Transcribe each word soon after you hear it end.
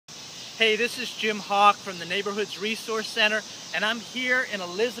Hey, this is Jim Hawk from the Neighborhoods Resource Center, and I'm here in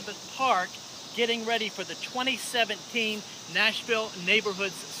Elizabeth Park getting ready for the 2017 Nashville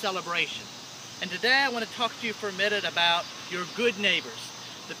Neighborhoods Celebration. And today I want to talk to you for a minute about your good neighbors,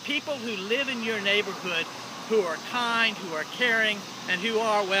 the people who live in your neighborhood who are kind, who are caring, and who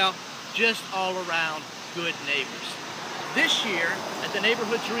are, well, just all around good neighbors. This year at the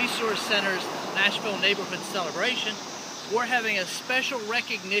Neighborhoods Resource Center's Nashville Neighborhoods Celebration, we're having a special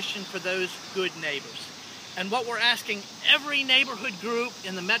recognition for those good neighbors. And what we're asking every neighborhood group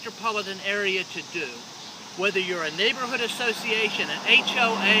in the metropolitan area to do, whether you're a neighborhood association, an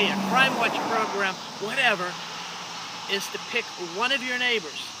HOA, a crime watch program, whatever, is to pick one of your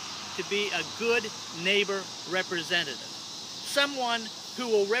neighbors to be a good neighbor representative. Someone who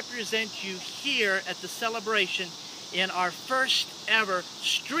will represent you here at the celebration in our first ever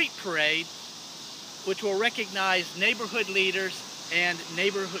street parade, which will recognize neighborhood leaders and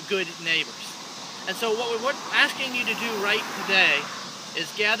good neighbors. And so what we're asking you to do right today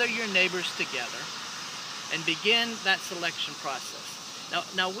is gather your neighbors together and begin that selection process.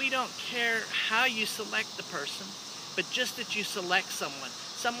 Now we don't care how you select the person, but just that you select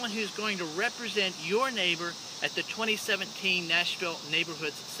someone who's going to represent your neighbor at the 2017 Nashville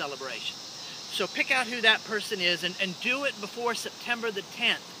Neighborhoods Celebration. So pick out who that person is and do it before September the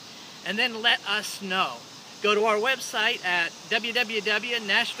 10th. And then let us know. Go to our website at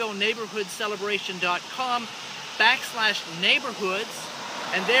www.nashvilleNeighborhoodsCelebration.com/neighborhoods,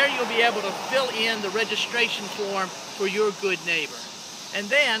 and there you'll be able to fill in the registration form for your good neighbor. And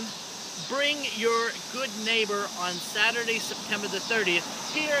then bring your good neighbor on Saturday, September the 30th,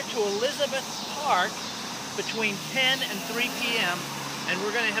 here to Elizabeth Park between 10 and 3 p.m., and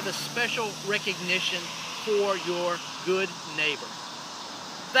we're going to have a special recognition for your good neighbor.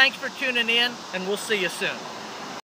 Thanks for tuning in, and we'll see you soon.